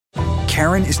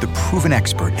Karen is the proven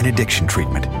expert in addiction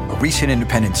treatment. A recent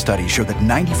independent study showed that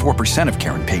 94% of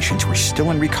Karen patients were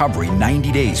still in recovery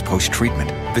 90 days post-treatment.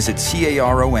 Visit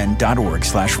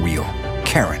caron.org/real.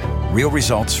 Karen, real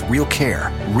results, real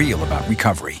care, real about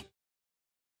recovery.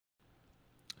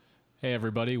 Hey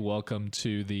everybody, welcome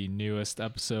to the newest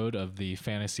episode of the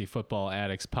Fantasy Football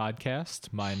Addicts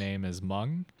podcast. My name is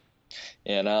Mung.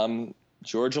 And I'm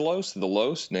George Los,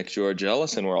 Nick George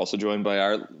Ellis, and we're also joined by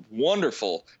our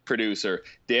wonderful producer,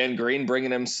 Dan Green,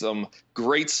 bringing him some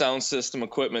great sound system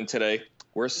equipment today.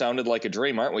 We're sounded like a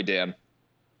dream, aren't we, Dan?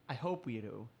 I hope we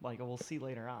do. We'll see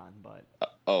later on, but...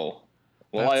 I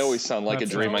always sound like a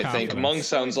dream, I think. Mung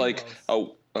sounds like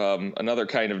another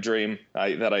kind of dream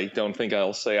that I don't think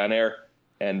I'll say on air,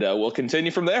 and we'll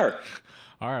continue from there.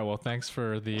 All right, well, thanks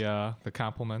for the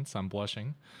compliments. I'm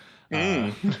blushing.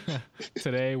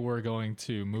 Today we're going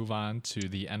to move on to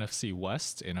the NFC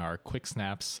West in our Quick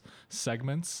Snaps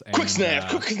segments. And, quick snap,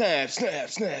 snap.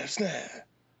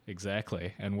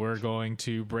 Exactly. And we're going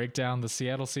to break down the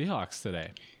Seattle Seahawks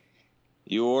today.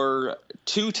 Your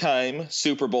two-time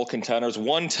Super Bowl contenders,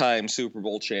 one-time Super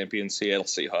Bowl champion Seattle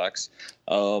Seahawks.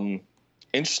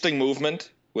 Interesting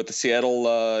movement with the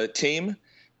Seattle team.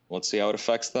 Let's see how it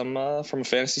affects them from a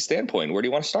fantasy standpoint. Where do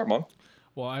you want to start, Mom?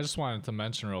 Well, I just wanted to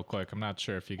mention real quick, I'm not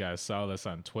sure if you guys saw this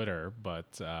on Twitter,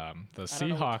 but the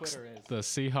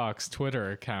Seahawks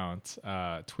Twitter account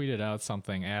tweeted out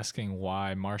something asking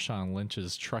why Marshawn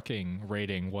Lynch's trucking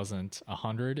rating wasn't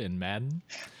 100 in Madden.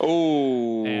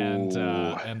 Oh. And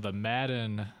the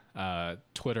Madden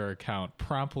Twitter account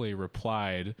promptly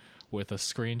replied with a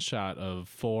screenshot of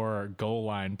 4 goal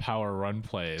line power run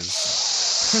plays.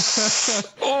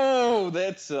 Oh,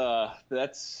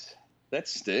 that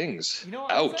stings. You know,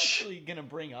 I was actually going to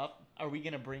bring up, are we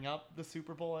going to bring up the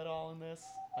Super Bowl at all in this?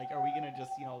 Are we going to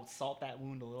just, salt that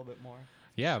wound a little bit more?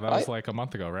 Yeah, that was like a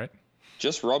month ago, right?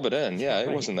 Just rub it in. Yeah, it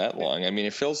wasn't that long. I mean,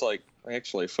 it feels like,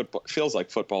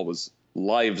 football was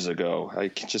lives ago. I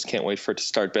just can't wait for it to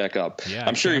start back up. Yeah,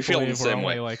 I'm sure you feel the same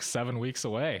way. We're only 7 weeks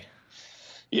away.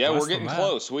 Yeah, we're getting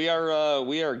close. We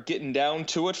are getting down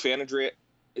to it.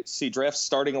 See drafts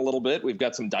starting a little bit. We've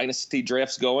got some dynasty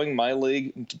drafts going. My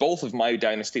league, both of my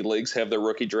dynasty leagues have their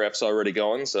rookie drafts already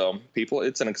going. So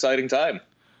it's an exciting time.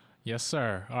 Yes,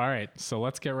 sir. All right. So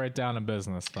let's get right down to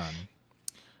business then.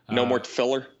 No more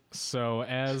filler. So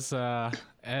as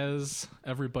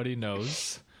everybody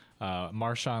knows,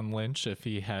 Marshawn Lynch, if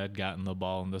he had gotten the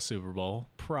ball in the Super Bowl,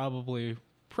 probably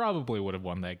would have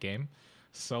won that game.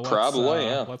 So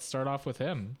let's start off with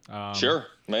him. Sure.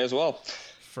 May as well.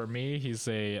 For me, he's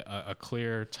a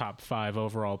clear top 5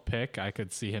 overall pick. I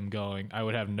could see him going. I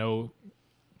wouldn't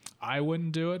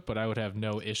do it, but I would have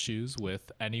no issues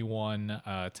with anyone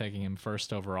taking him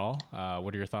first overall.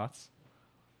 What are your thoughts?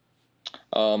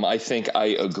 I think I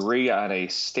agree on a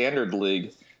standard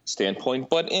league standpoint,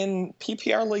 but in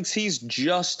PPR leagues, he's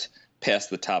just past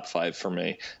the top 5 for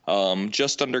me.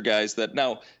 Just under guys that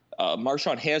now.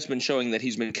 Marshawn has been showing that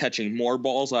he's been catching more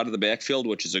balls out of the backfield,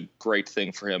 which is a great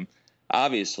thing for him.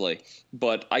 Obviously,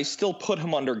 but I still put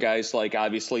him under guys like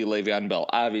obviously Le'Veon Bell,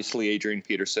 obviously Adrian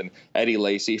Peterson, Eddie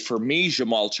Lacy, for me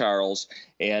Jamal Charles,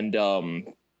 and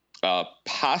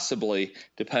possibly,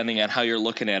 depending on how you're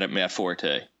looking at it, Matt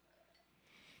Forte.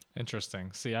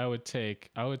 Interesting. See, I would take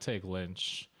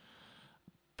Lynch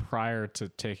prior to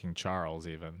taking Charles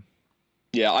even.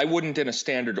 Yeah, I wouldn't in a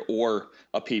standard or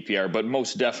a PPR, but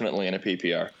most definitely in a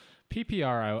PPR.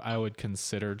 PPR, I would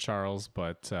consider Charles,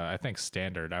 but I think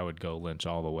standard, I would go Lynch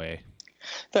all the way.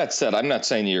 That said, I'm not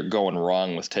saying you're going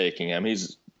wrong with taking him.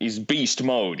 He's beast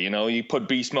mode. You put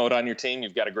beast mode on your team,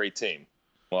 you've got a great team.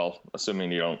 Well,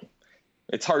 assuming you don't.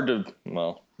 It's hard to,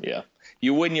 yeah.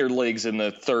 You win your leagues in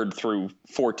the 3rd through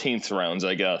 14th rounds,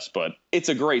 I guess, but it's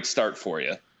a great start for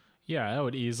you. Yeah, I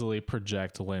would easily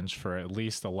project Lynch for at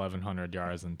least 1,100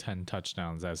 yards and 10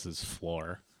 touchdowns as his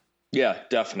floor. Yeah,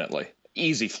 definitely.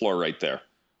 Easy floor right there.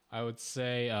 I would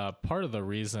say part of the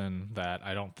reason that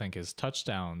I don't think his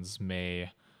touchdowns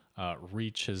may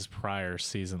reach his prior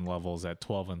season levels at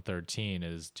 12 and 13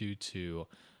 is due to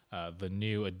the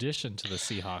new addition to the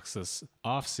Seahawks this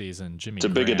offseason, Jimmy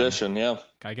Graham. It's a big addition, yeah.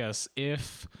 I guess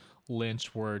if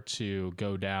Lynch were to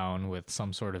go down with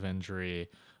some sort of injury,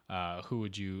 who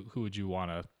would you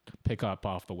want to pick up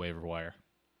off the waiver wire?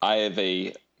 I have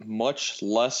a much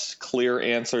less clear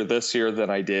answer this year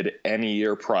than I did any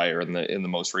year prior in the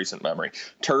most recent memory.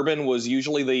 Turbin was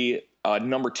usually the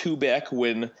number 2 back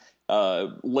when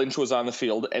Lynch was on the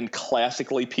field, and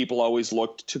classically people always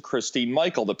looked to Christine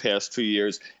Michael the past few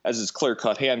years as his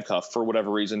clear-cut handcuff. For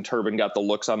whatever reason, Turbin got the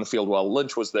looks on the field while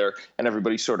Lynch was there, and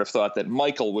everybody sort of thought that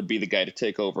Michael would be the guy to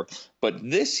take over. But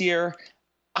this year,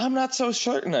 I'm not so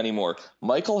certain anymore.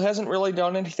 Michael hasn't really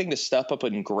done anything to step up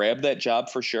and grab that job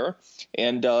for sure.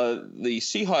 And the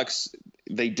Seahawks,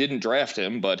 they didn't draft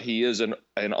him, but he is an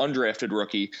undrafted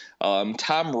rookie.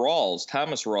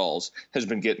 Thomas Rawls, has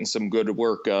been getting some good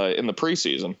work in the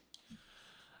preseason.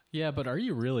 Yeah, but are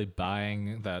you really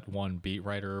buying that one beat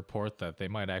writer report that they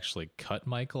might actually cut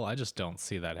Michael? I just don't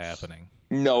see that happening.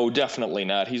 No, definitely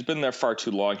not. He's been there far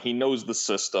too long. He knows the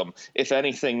system. If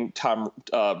anything, Tom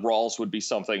Rawls would be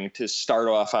something to start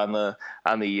off on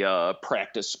the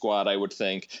practice squad, I would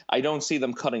think. I don't see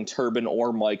them cutting Turbin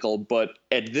or Michael, but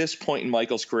at this point in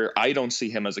Michael's career, I don't see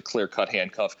him as a clear-cut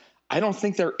handcuff. I don't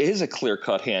think there is a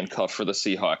clear-cut handcuff for the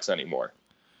Seahawks anymore.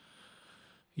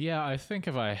 Yeah, I think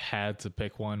if I had to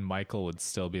pick one, Michael would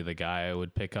still be the guy I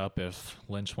would pick up if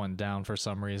Lynch went down for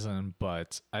some reason.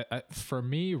 But for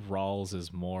me, Rawls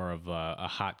is more of a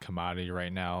hot commodity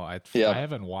right now. I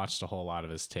haven't watched a whole lot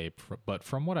of his tape, but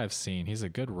from what I've seen, he's a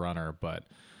good runner. But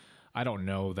I don't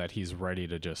know that he's ready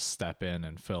to just step in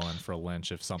and fill in for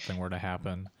Lynch if something were to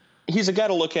happen. He's a guy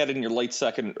to look at in your late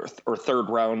second or third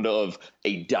round of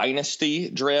a dynasty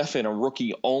draft and a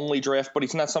rookie only draft, but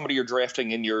he's not somebody you're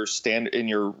drafting in your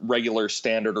regular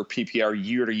standard or PPR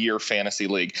year to year fantasy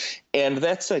league. And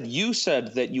that said, you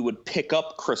said that you would pick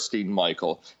up Christine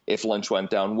Michael if Lynch went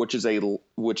down, which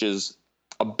is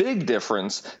a big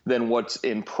difference than what's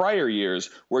in prior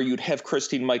years where you'd have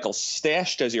Christine Michael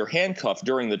stashed as your handcuff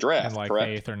during the draft. In like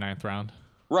correct? The 8th or 9th round.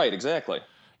 Right, exactly.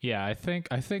 Yeah, I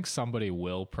think somebody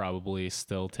will probably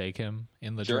still take him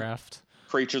in the draft.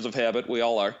 Creatures of habit, we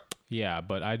all are. Yeah,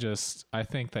 but I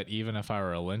think that even if I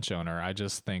were a Lynch owner, I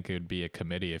just think it would be a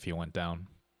committee if he went down.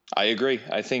 I agree.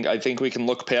 I think we can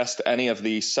look past any of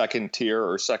the second tier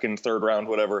or second, third round,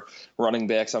 whatever, running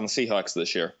backs on the Seahawks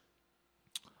this year.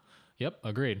 Yep,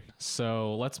 agreed.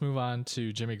 So let's move on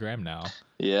to Jimmy Graham now.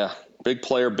 Yeah, big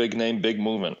player, big name, big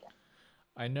movement.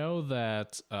 I know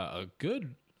that a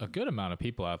good amount of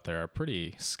people out there are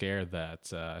pretty scared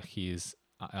that he's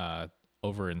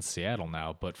over in Seattle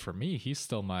now. But for me, he's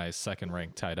still my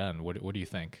second-ranked tight end. What do you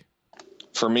think?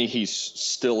 For me, he's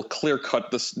still clear-cut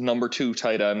this number 2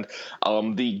 tight end.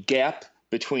 The gap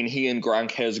between he and Gronk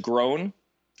has grown,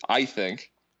 I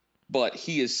think, but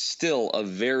he is still a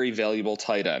very valuable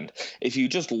tight end. If you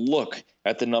just look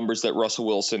at the numbers that Russell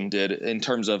Wilson did in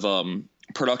terms of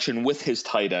production with his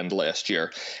tight end last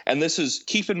year. And this is,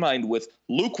 keep in mind, with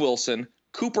Luke Wilson,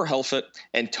 Cooper Helfet,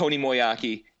 and Tony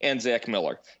Moyaki, and Zach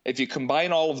Miller. If you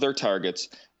combine all of their targets,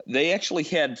 they actually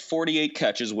had 48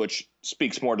 catches, which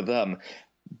speaks more to them.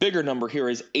 Bigger number here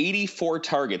is 84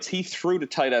 targets. He threw to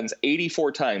tight ends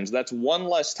 84 times. That's one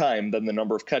less time than the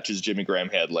number of catches Jimmy Graham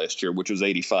had last year, which was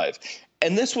 85.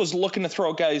 And this was looking to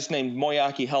throw guys named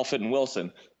Moyaki, Helfet, and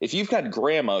Wilson. If you've got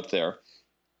Graham out there,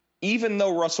 even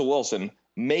though Russell Wilson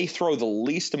may throw the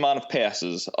least amount of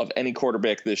passes of any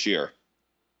quarterback this year,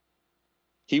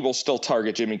 he will still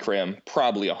target Jimmy Graham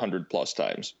probably 100+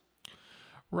 times.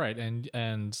 Right,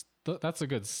 and that's a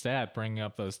good stat, bringing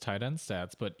up those tight end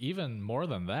stats. But even more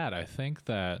than that, I think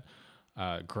that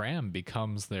Graham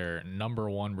becomes their number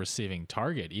 1 receiving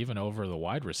target, even over the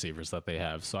wide receivers that they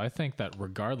have. So I think that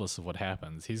regardless of what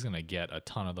happens, he's going to get a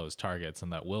ton of those targets,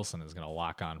 and that Wilson is going to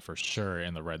lock on for sure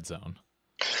in the red zone.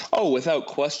 Oh, without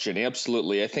question.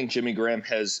 Absolutely. I think Jimmy Graham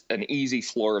has an easy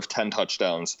floor of 10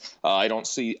 touchdowns. I don't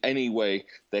see any way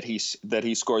that he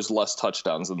scores less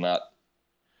touchdowns than that.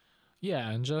 Yeah,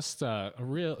 and just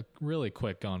really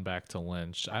quick going back to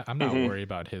Lynch, I'm not worried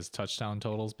about his touchdown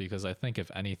totals because I think if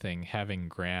anything, having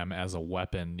Graham as a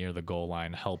weapon near the goal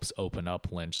line helps open up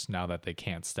Lynch now that they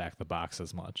can't stack the box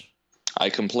as much. I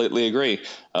completely agree.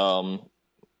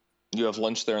 You have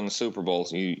Lynch there in the Super Bowl,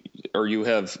 you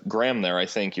have Graham there. I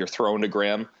think you're throwing to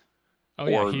Graham. Oh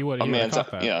yeah, he would have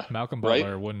caught that. Yeah, Malcolm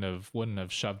Butler wouldn't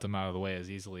have shoved him out of the way as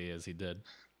easily as he did.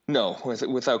 No,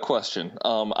 without question.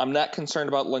 I'm not concerned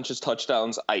about Lynch's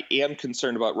touchdowns. I am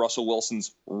concerned about Russell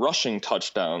Wilson's rushing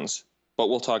touchdowns, but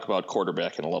we'll talk about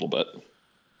quarterback in a little bit.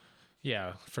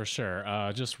 Yeah, for sure.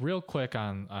 Just real quick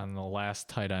on the last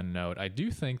tight end note, I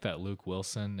do think that Luke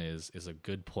Wilson is a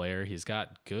good player. He's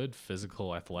got good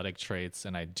physical athletic traits,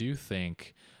 and I do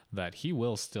think that he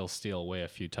will still steal away a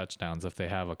few touchdowns if they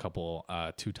have a couple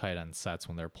 2 tight end sets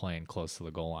when they're playing close to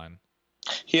the goal line.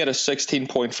 He had a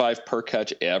 16.5 per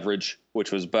catch average,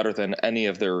 which was better than any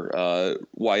of their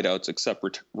wideouts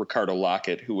except Ricardo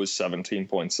Lockett, who was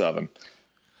 17.7.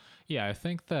 Yeah, I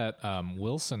think that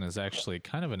Wilson is actually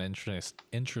kind of an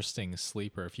interesting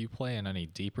sleeper. If you play in any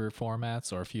deeper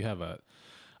formats, or if you have a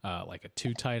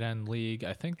 2 tight end league,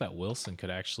 I think that Wilson could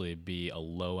actually be a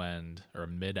low end or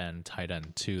mid end tight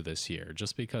end 2 this year,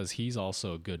 just because he's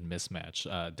also a good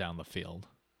mismatch down the field.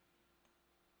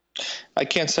 I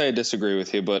can't say I disagree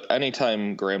with you, but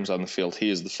anytime Graham's on the field, he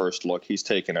is the first look. He's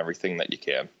taking everything that you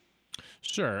can.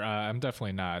 Sure. I'm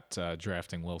definitely not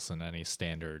drafting Wilson any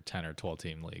standard 10 or 12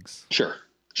 team leagues. Sure.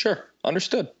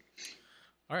 Understood.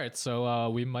 All right, so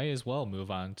we might as well move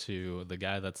on to the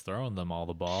guy that's throwing them all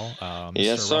the ball, Mr.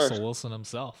 Yes, sir. Russell Wilson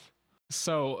himself.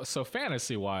 So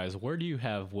fantasy-wise, where do you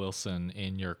have Wilson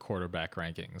in your quarterback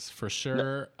rankings? For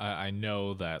sure, I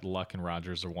know that Luck and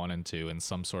Rodgers are 1 and 2 in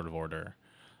some sort of order.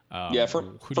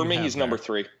 For me, he's number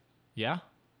 3. Yeah?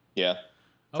 Yeah.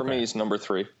 For me, he's number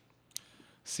 3.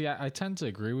 See, I tend to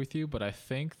agree with you, but I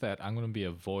think that I'm going to be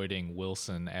avoiding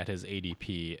Wilson at his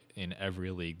ADP in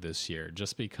every league this year,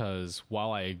 just because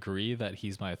while I agree that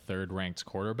he's my third-ranked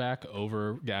quarterback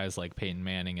over guys like Peyton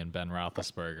Manning and Ben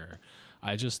Roethlisberger,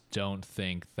 I just don't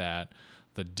think that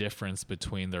the difference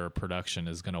between their production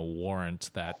is going to warrant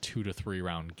that 2 to 3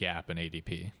 round gap in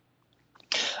ADP.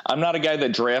 I'm not a guy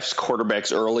that drafts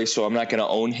quarterbacks early, so I'm not going to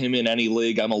own him in any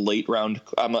league. I'm a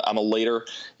later,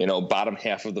 bottom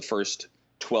half of the first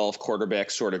 12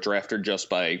 quarterbacks sort of drafted just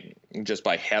by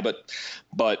habit.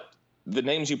 But the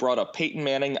names you brought up, Peyton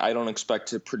Manning, I don't expect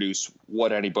to produce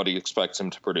what anybody expects him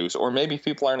to produce, or maybe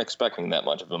people aren't expecting that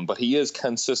much of him, but he is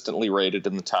consistently rated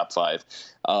in the top 5.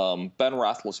 Ben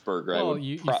Roethlisberger. Well,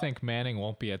 you think Manning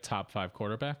won't be a top 5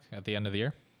 quarterback at the end of the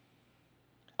year?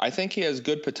 I think he has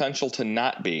good potential to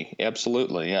not be.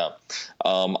 Absolutely, yeah.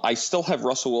 I still have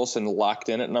Russell Wilson locked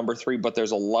in at number 3, but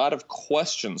there's a lot of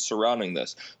questions surrounding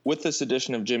this. With this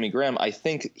addition of Jimmy Graham, I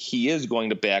think he is going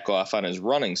to back off on his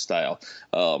running style.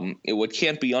 What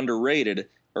can't be underrated,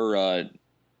 or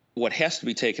what has to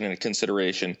be taken into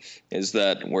consideration, is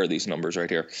that, where are these numbers right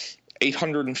here?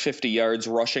 850 yards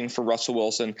rushing for Russell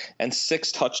Wilson and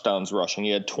 6 touchdowns rushing.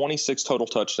 He had 26 total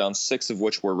touchdowns, 6 of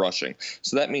which were rushing.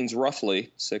 So that means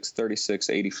roughly 636,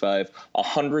 85,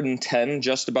 110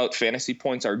 just about fantasy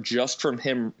points are just from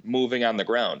him moving on the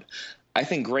ground. I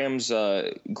think Graham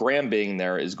being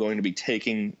there is going to be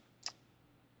taking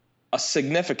a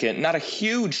significant, not a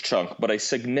huge chunk, but a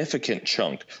significant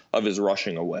chunk of his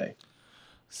rushing away.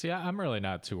 See, I'm really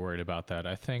not too worried about that.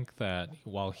 I think that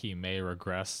while he may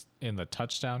regress in the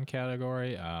touchdown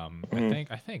category, I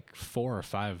think 4 or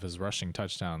 5 of his rushing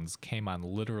touchdowns came on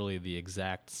literally the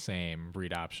exact same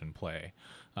read option play,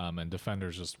 and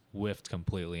defenders just whiffed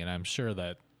completely. And I'm sure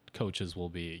that coaches will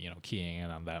be, keying in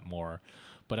on that more.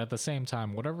 But at the same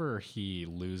time, whatever he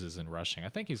loses in rushing, I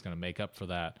think he's going to make up for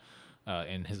that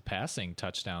in his passing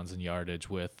touchdowns and yardage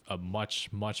with a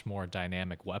much, much more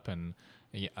dynamic weapon.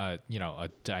 A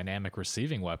dynamic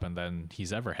receiving weapon than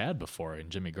he's ever had before in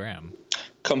Jimmy Graham.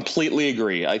 Completely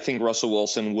agree. I think Russell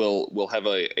Wilson will have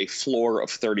a floor of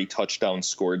 30 touchdowns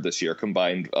scored this year,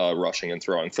 combined rushing and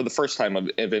throwing. For the first time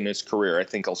in his career, I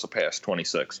think he'll surpass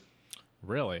 26.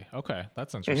 Really? Okay,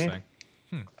 that's interesting.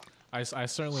 I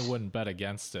certainly wouldn't bet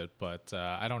against it, but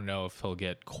I don't know if he'll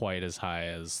get quite as high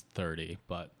as 30,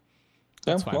 but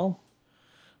that's fine. Well.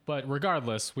 But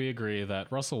regardless, we agree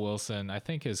that Russell Wilson, I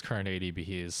think his current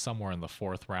ADP is somewhere in the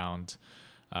 4th round.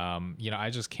 I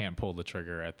just can't pull the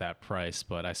trigger at that price,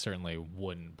 but I certainly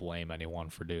wouldn't blame anyone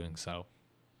for doing so.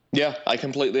 Yeah, I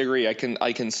completely agree. I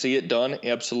can see it done,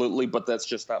 absolutely, but that's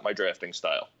just not my drafting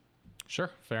style. Sure,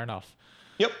 fair enough.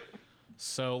 Yep.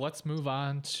 So let's move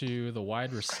on to the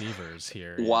wide receivers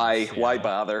here. Why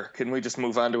bother? Can we just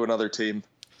move on to another team?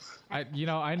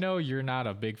 I know you're not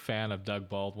a big fan of Doug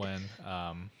Baldwin.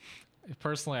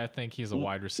 Personally, I think he's a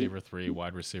wide receiver 3,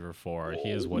 wide receiver 4. He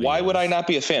is what. Why would I not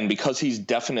be a fan? Because he's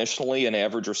definitionally an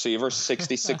average receiver.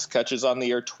 66 catches on the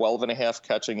year, 12.5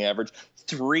 catching average,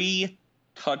 3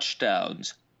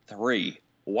 touchdowns. 3.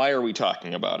 Why are we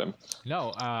talking about him?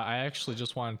 No, I actually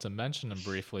just wanted to mention him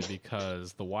briefly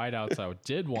because the wideouts I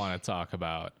did want to talk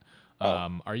about.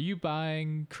 Are you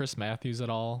buying Chris Matthews at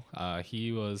all?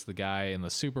 He was the guy in the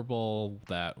Super Bowl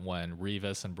that when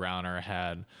Revis and Browner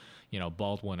had,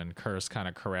 Baldwin and Kearse kind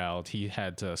of corralled, he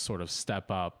had to sort of step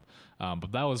up.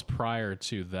 But that was prior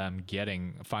to them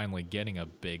finally getting a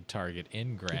big target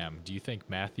in Graham. Do you think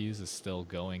Matthews is still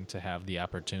going to have the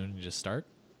opportunity to start?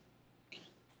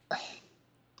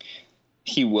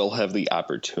 He will have the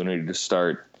opportunity to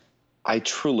start. I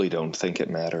truly don't think it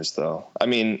matters, though. I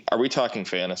mean, are we talking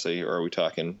fantasy or are we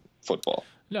talking football?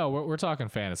 No, we're talking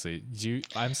fancy.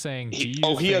 I'm saying, do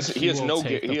you he has no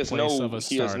way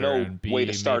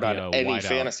to start on any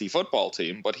fantasy football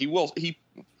team, but he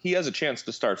has a chance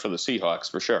to start for the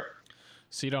Seahawks for sure.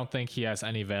 So you don't think he has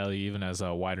any value even as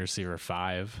a wide receiver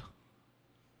 5?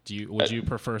 Would you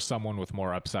prefer someone with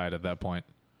more upside at that point?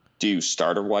 Do you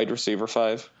start a wide receiver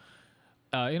 5?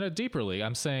 In a deeper league,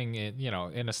 I'm saying,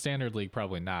 in a standard league,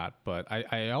 probably not. But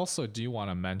I also do want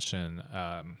to mention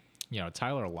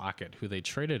Tyler Lockett, who they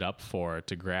traded up for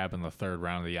to grab in the third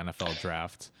round of the NFL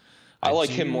draft. I like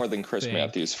him more than Chris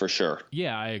Matthews for sure.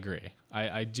 Yeah, I agree.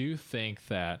 I do think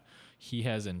that he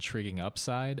has intriguing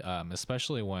upside,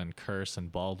 especially when Kearse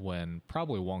and Baldwin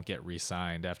probably won't get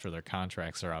re-signed after their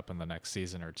contracts are up in the next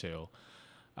season or two.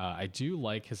 I do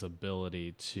like his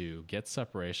ability to get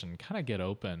separation, kind of get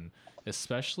open,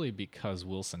 especially because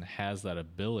Wilson has that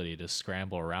ability to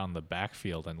scramble around the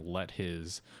backfield and let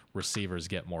his receivers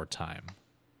get more time.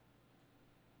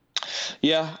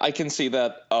 Yeah, I can see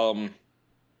that.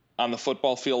 On the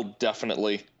football field,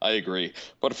 definitely, I agree.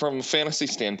 But from a fantasy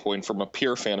standpoint, from a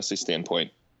pure fantasy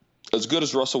standpoint, as good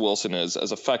as Russell Wilson is,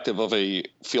 as effective of a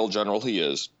field general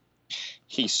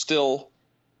he still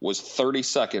was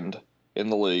 32nd in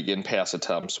the league in pass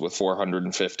attempts with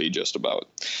 450 just about.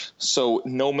 So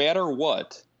no matter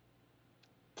what,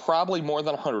 probably more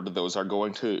than 100 of those are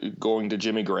going to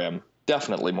Jimmy Graham.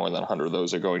 Definitely more than 100 of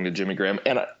those are going to Jimmy Graham.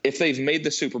 And if they've made the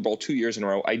Super Bowl 2 years in a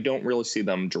row, I don't really see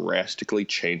them drastically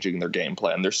changing their game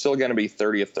plan. They're still going to be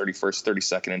 30th, 31st,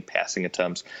 32nd in passing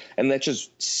attempts. And that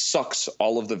just sucks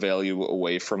all of the value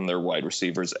away from their wide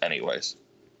receivers anyways.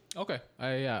 Okay.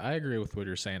 I agree with what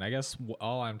you're saying. I guess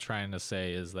all I'm trying to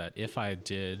say is that if I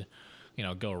did,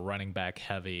 go running back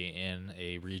heavy in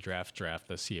a redraft draft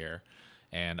this year,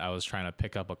 and I was trying to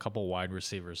pick up a couple wide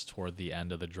receivers toward the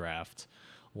end of the draft,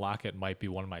 Lockett might be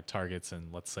one of my targets in,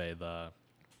 let's say, the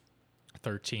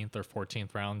 13th or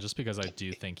 14th round, just because I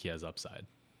do think he has upside.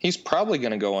 He's probably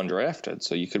going to go undrafted,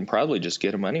 so you can probably just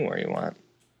get him anywhere you want.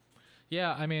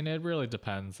 Yeah, I mean, it really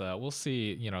depends. We'll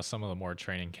see, some of the more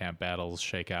training camp battles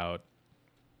shake out.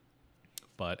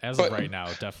 But of right now,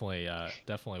 definitely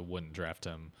wouldn't draft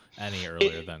him any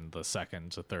earlier than the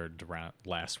second to third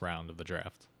last round of the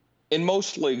draft. In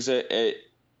most leagues,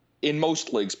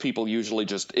 people usually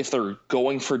just, if they're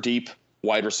going for deep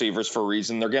wide receivers for a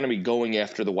reason, they're going to be going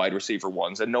after the wide receiver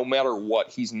ones. And no matter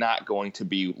what, he's not going to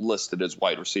be listed as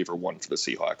wide receiver one for the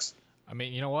Seahawks. I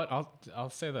mean, you know what? I'll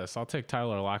say this. I'll take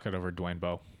Tyler Lockett over Dwayne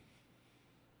Bowe.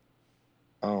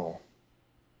 Oh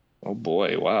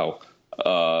boy. Wow.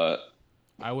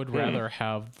 I would rather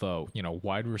have the,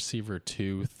 wide receiver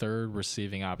 2, third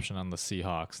receiving option on the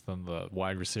Seahawks than the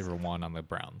wide receiver 1 on the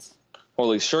Browns.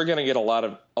 Well, he's sure going to get a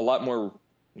lot more,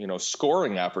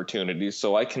 scoring opportunities.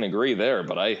 So I can agree there.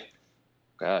 But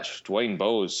Dwayne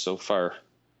Bowe's so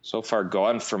far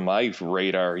gone from my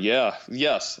radar. Yeah.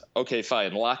 Yes. Okay,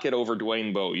 fine. Lock it over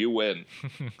Dwayne Bowe. You win.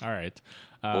 All right.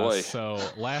 So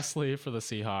lastly for the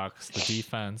Seahawks, the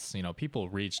defense, people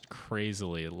reached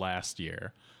crazily last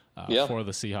year for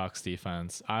the Seahawks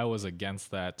defense. I was against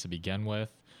that to begin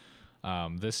with.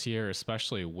 This year,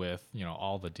 especially with,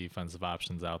 all the defensive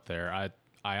options out there,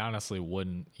 I honestly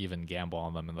wouldn't even gamble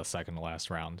on them in the second to last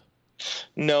round.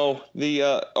 No,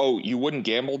 you wouldn't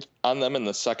gamble on them in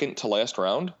the second to last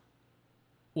round?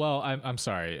 Well, I'm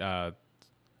sorry.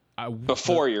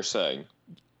 You're saying?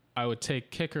 I would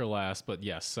take kicker last, but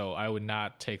yes, so I would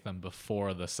not take them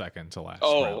before the second to last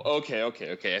Oh, round.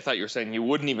 okay. I thought you were saying you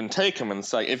wouldn't even take them in the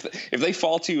second. If they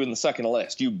fall to you in the second to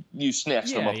last, you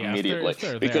snatch them up immediately, if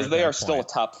they're because they are still a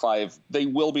top 5. They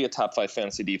will be a top 5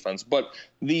 fantasy defense, but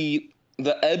the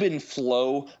ebb and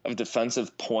flow of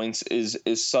defensive points is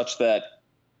such that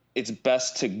it's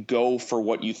best to go for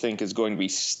what you think is going to be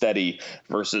steady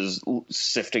versus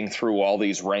sifting through all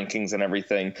these rankings and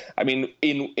everything. I mean,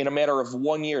 in a matter of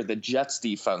 1 year, the Jets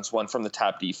defense went from the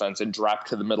top defense and dropped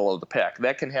to the middle of the pack.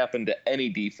 That can happen to any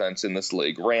defense in this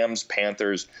league. Rams,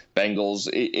 Panthers, Bengals.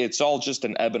 It's all just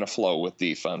an ebb and a flow with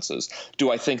defenses.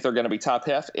 Do I think they're going to be top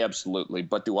half? Absolutely.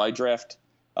 But do I draft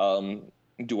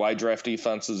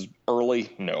defenses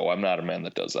early? No, I'm not a man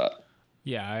that does that.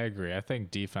 Yeah, I agree. I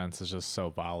think defense is just so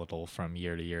volatile from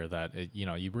year to year that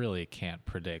you really can't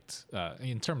predict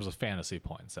in terms of fantasy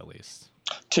points, at least.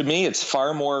 To me, it's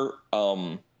far more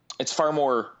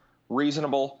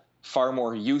reasonable, far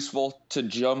more useful to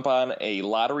jump on a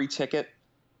lottery ticket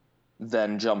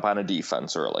than jump on a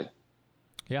defense early.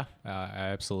 Yeah, I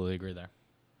absolutely agree there.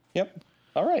 Yep.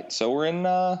 All right, so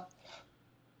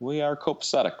we are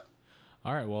copacetic.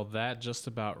 All right, well, that just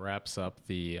about wraps up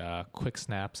the Quick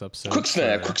Snaps episode. Quick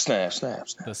snaps.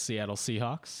 The Seattle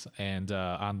Seahawks. And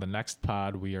on the next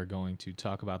pod, we are going to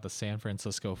talk about the San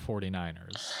Francisco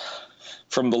 49ers.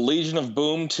 From the Legion of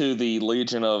Boom to the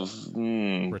Legion of,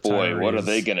 boy, what are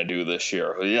they going to do this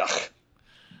year? Yuck.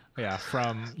 Yeah,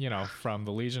 from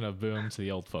the Legion of Boom to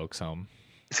the old folks home.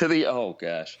 Oh,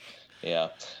 gosh. Yeah.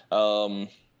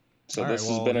 So this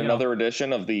has been another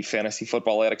edition of the Fantasy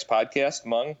Football Addicts podcast.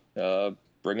 Mung,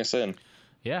 bring us in.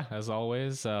 Yeah, as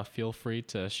always, feel free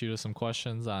to shoot us some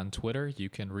questions on Twitter. You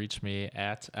can reach me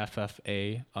at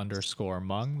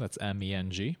FFA_Mung. That's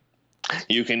MENG.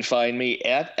 You can find me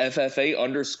at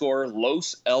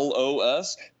FFA_Los,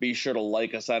 LOS. Be sure to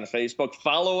like us on Facebook.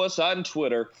 Follow us on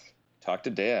Twitter. Talk to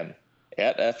Dan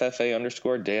at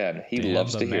FFA_Dan. He Dan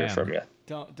loves the to hear man. from you.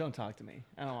 Don't talk to me.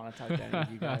 I don't want to talk to any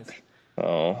of you guys.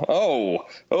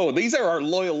 Oh, these are our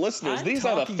loyal listeners. I'm These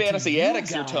are the talking to fantasy you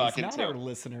addicts you're guys, talking not to. our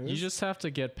listeners. You just have to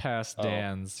get past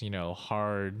Dan's,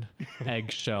 hard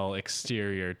eggshell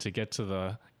exterior to get to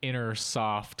the inner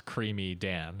soft, creamy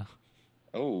Dan.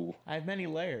 Oh, I have many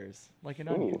layers, like an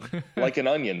ooh, onion. like an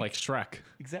onion. Like Shrek.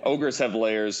 Exactly. Ogres have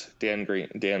layers.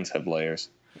 Dan's have layers.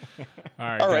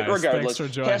 All right, guys, regardless. thanks for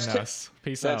joining Hashtag- us.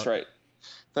 Peace That's out. right.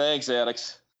 Thanks,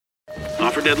 addicts.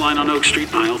 Offer deadline on Oak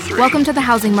Street, aisle 3. Welcome to the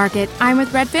housing market. I'm with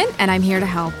Redfin, and I'm here to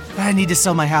help. I need to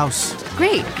sell my house.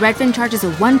 Great. Redfin charges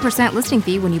a 1% listing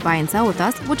fee when you buy and sell with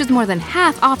us, which is more than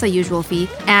half off the usual fee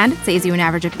and saves you an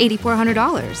average of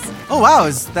 $8,400. Oh, wow,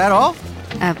 is that all?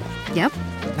 Yep.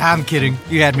 I'm kidding.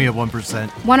 You had me at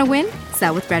 1%. Want to win?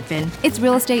 Sell with Redfin. It's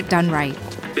real estate done right.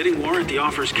 Bidding war at the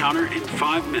offers counter in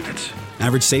 5 minutes.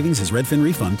 Average savings is Redfin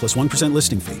refund plus 1%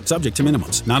 listing fee. Subject to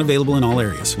minimums. Not available in all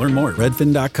areas. Learn more at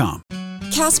redfin.com.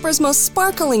 Casper's most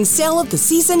sparkling sale of the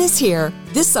season is here.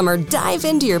 This summer, dive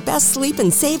into your best sleep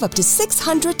and save up to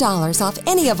 $600 off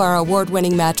any of our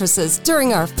award-winning mattresses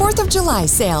during our 4th of July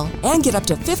sale. And get up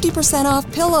to 50%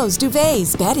 off pillows,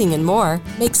 duvets, bedding, and more.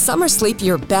 Make summer sleep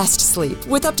your best sleep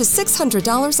with up to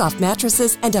 $600 off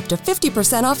mattresses and up to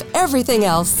 50% off everything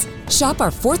else. Shop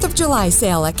our 4th of July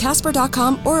sale at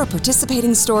Casper.com or a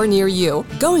participating store near you.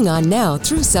 Going on now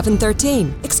through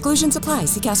 7/13. Exclusions apply.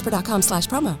 See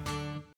Casper.com/promo.